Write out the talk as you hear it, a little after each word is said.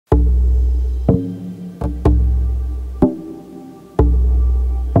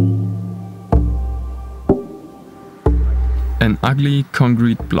an ugly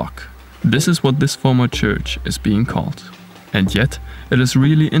concrete block. This is what this former church is being called. And yet, it is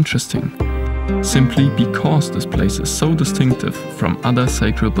really interesting, simply because this place is so distinctive from other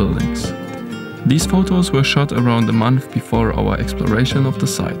sacred buildings. These photos were shot around a month before our exploration of the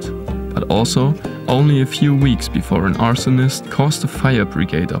site, but also only a few weeks before an arsonist caused a fire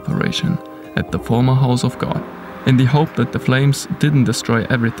brigade operation at the former house of God. In the hope that the flames didn't destroy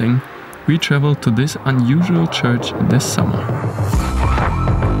everything, we traveled to this unusual church this summer.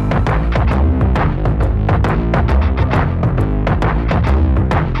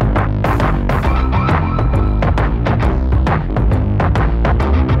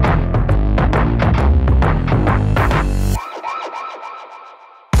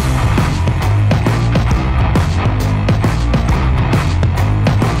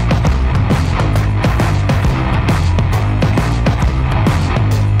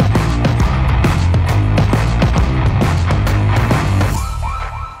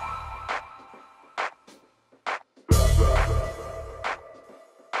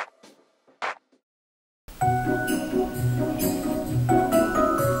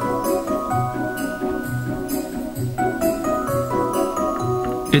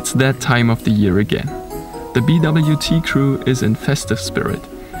 It's that time of the year again. The BWT crew is in festive spirit,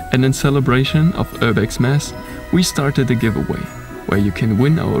 and in celebration of UrbeXmas, we started a giveaway, where you can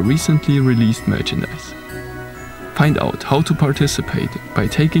win our recently released merchandise. Find out how to participate by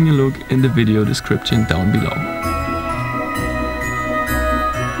taking a look in the video description down below.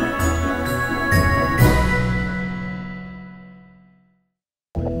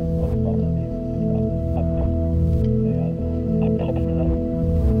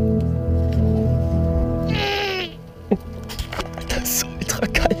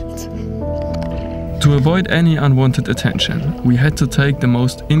 To avoid any unwanted attention, we had to take the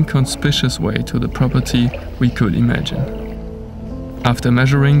most inconspicuous way to the property we could imagine. After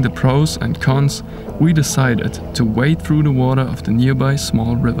measuring the pros and cons, we decided to wade through the water of the nearby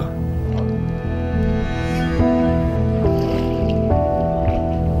small river.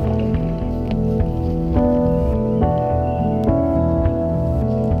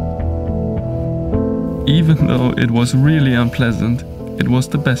 Even though it was really unpleasant, it was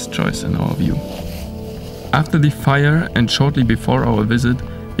the best choice in our view. After the fire and shortly before our visit,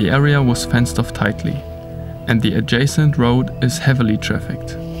 the area was fenced off tightly, and the adjacent road is heavily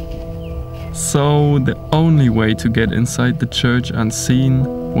trafficked. So the only way to get inside the church unseen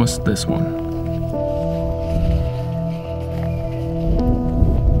was this one.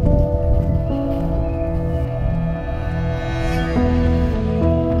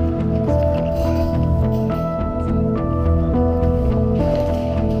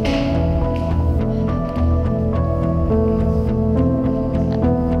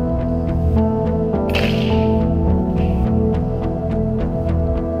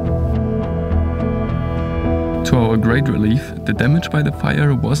 To our great relief, the damage by the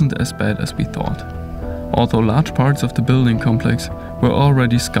fire wasn't as bad as we thought, although large parts of the building complex were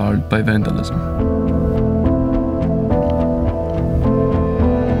already scarred by vandalism.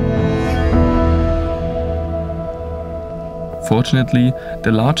 Fortunately,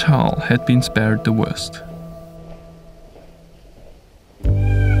 the large hall had been spared the worst.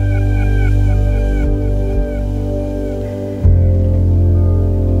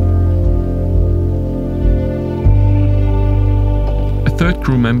 A third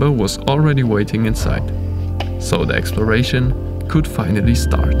crew member was already waiting inside, so the exploration could finally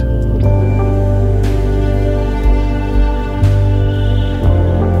start.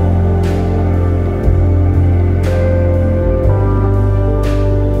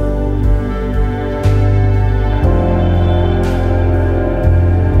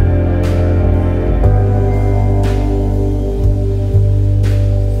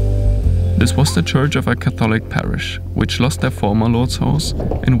 This was the church of a Catholic parish, which lost their former Lord's house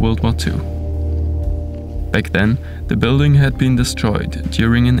in World War II. Back then, the building had been destroyed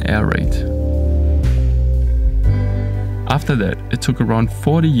during an air raid. After that, it took around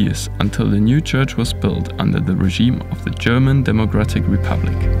 40 years until the new church was built under the regime of the German Democratic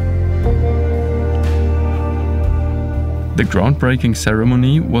Republic. The groundbreaking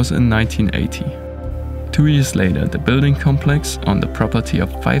ceremony was in 1980. 2 years later, the building complex on the property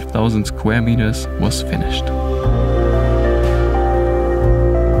of 5,000 square meters was finished.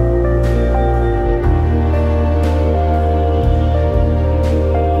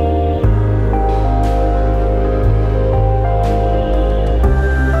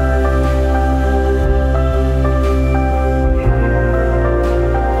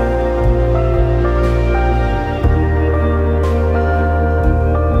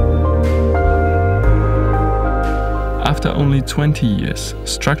 after only 20 years,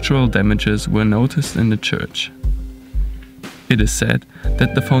 structural damages were noticed in the church. It is said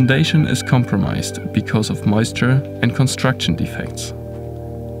that the foundation is compromised because of moisture and construction defects.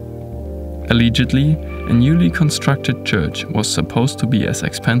 Allegedly, a newly constructed church was supposed to be as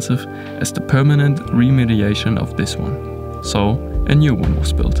expensive as the permanent remediation of this one, so a new one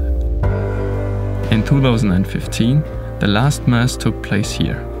was built. In 2015, the last Mass took place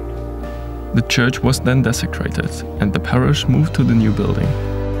here. The church was then desecrated and the parish moved to the new building.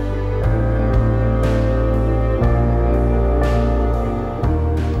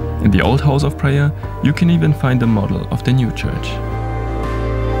 In the old house of prayer, you can even find a model of the new church.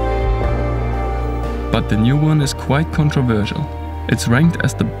 But the new one is quite controversial. It's ranked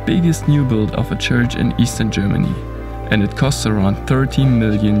as the biggest new build of a church in Eastern Germany, and it costs around 30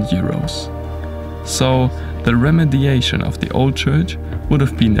 million euros. So, the remediation of the old church would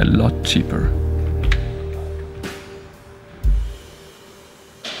have been a lot cheaper.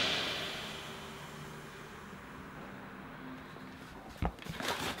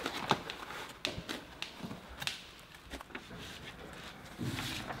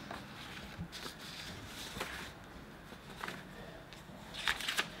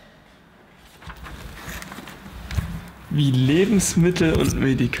 Wie Lebensmittel und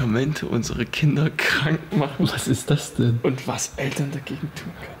Medikamente unsere Kinder krank machen. Was ist das denn? Und was Eltern dagegen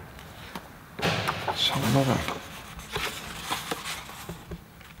tun können. Schauen wir mal rein.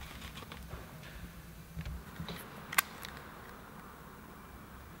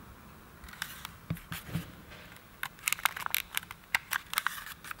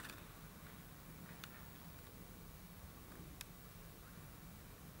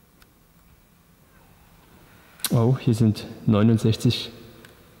 Oh, hier sind 69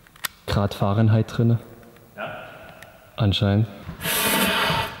 Grad Fahrenheit drin. Ja. Anscheinend.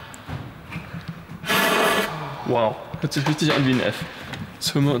 Wow, hört sich richtig an wie ein F.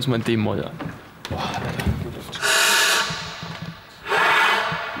 Jetzt hören wir uns mal ein D-Moll an. Boah, Alter, gut Luft.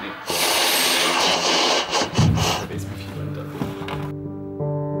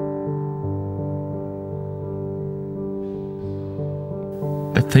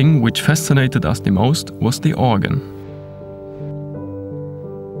 The thing which fascinated us the most was the organ.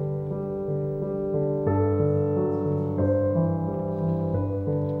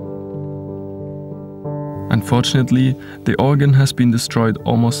 Unfortunately, the organ has been destroyed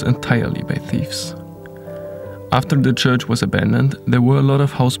almost entirely by thieves. After the church was abandoned, there were a lot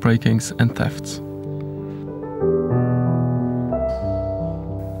of housebreakings and thefts.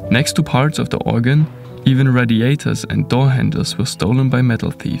 Next to parts of the organ, even radiators and door handles were stolen by metal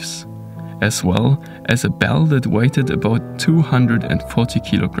thieves, as well as a bell that weighed about 240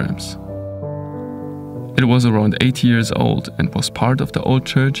 kilograms. It was around 80 years old and was part of the old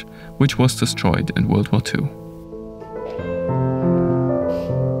church, which was destroyed in World War II.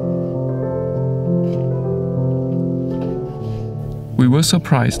 We were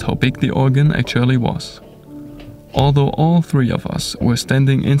surprised how big the organ actually was. Although all three of us were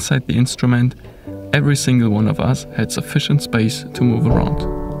standing inside the instrument, every single one of us had sufficient space to move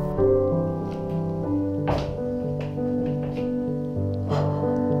around.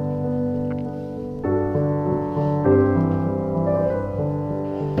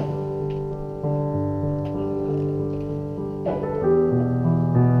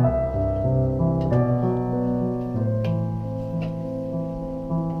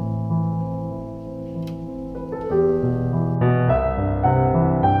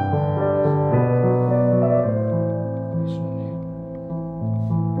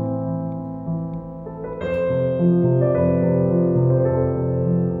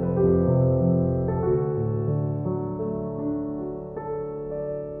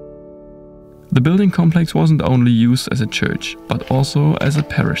 The building complex wasn't only used as a church, but also as a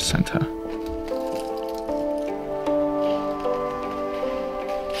parish center.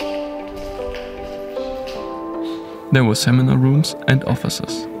 There were seminar rooms and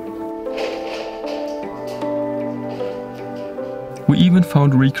offices. We even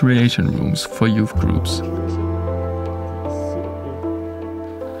found recreation rooms for youth groups.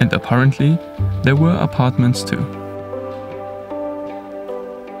 And apparently, there were apartments too.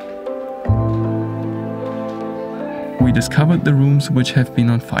 We discovered the rooms which have been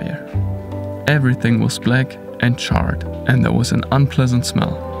on fire. Everything was black and charred, and there was an unpleasant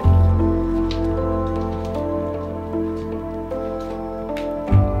smell.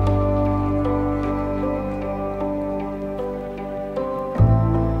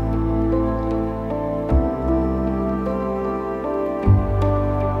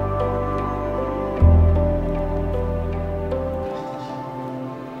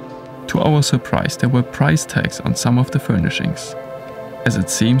 To To our surprise, there were price tags on some of the furnishings. As it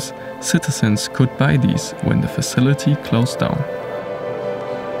seems, citizens could buy these when the facility closed down.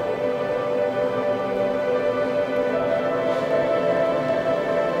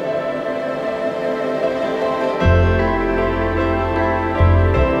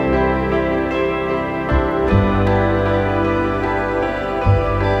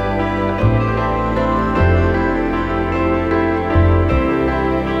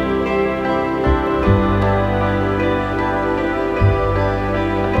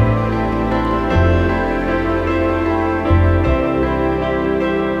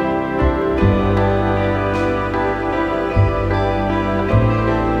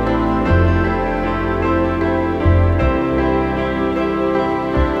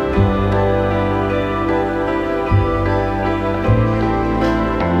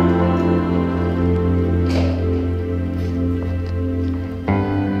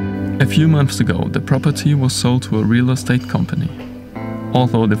 A few months ago, the property was sold to a real estate company.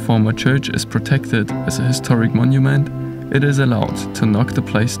 Although the former church is protected as a historic monument, it is allowed to knock the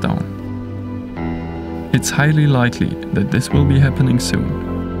place down. It's highly likely that this will be happening soon.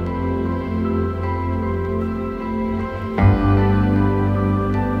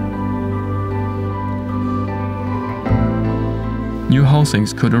 New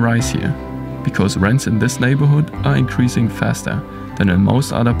housings could arise here, because rents in this neighborhood are increasing faster than in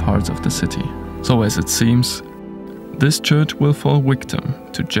most other parts of the city. So as it seems, this church will fall victim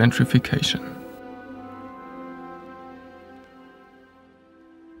to gentrification.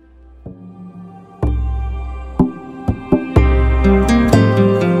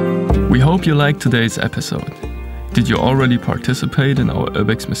 We hope you liked today's episode. Did you already participate in our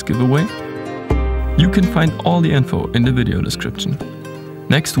UrbeXmas giveaway? You can find all the info in the video description.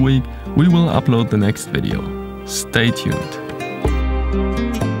 Next week, we will upload the next video. Stay tuned.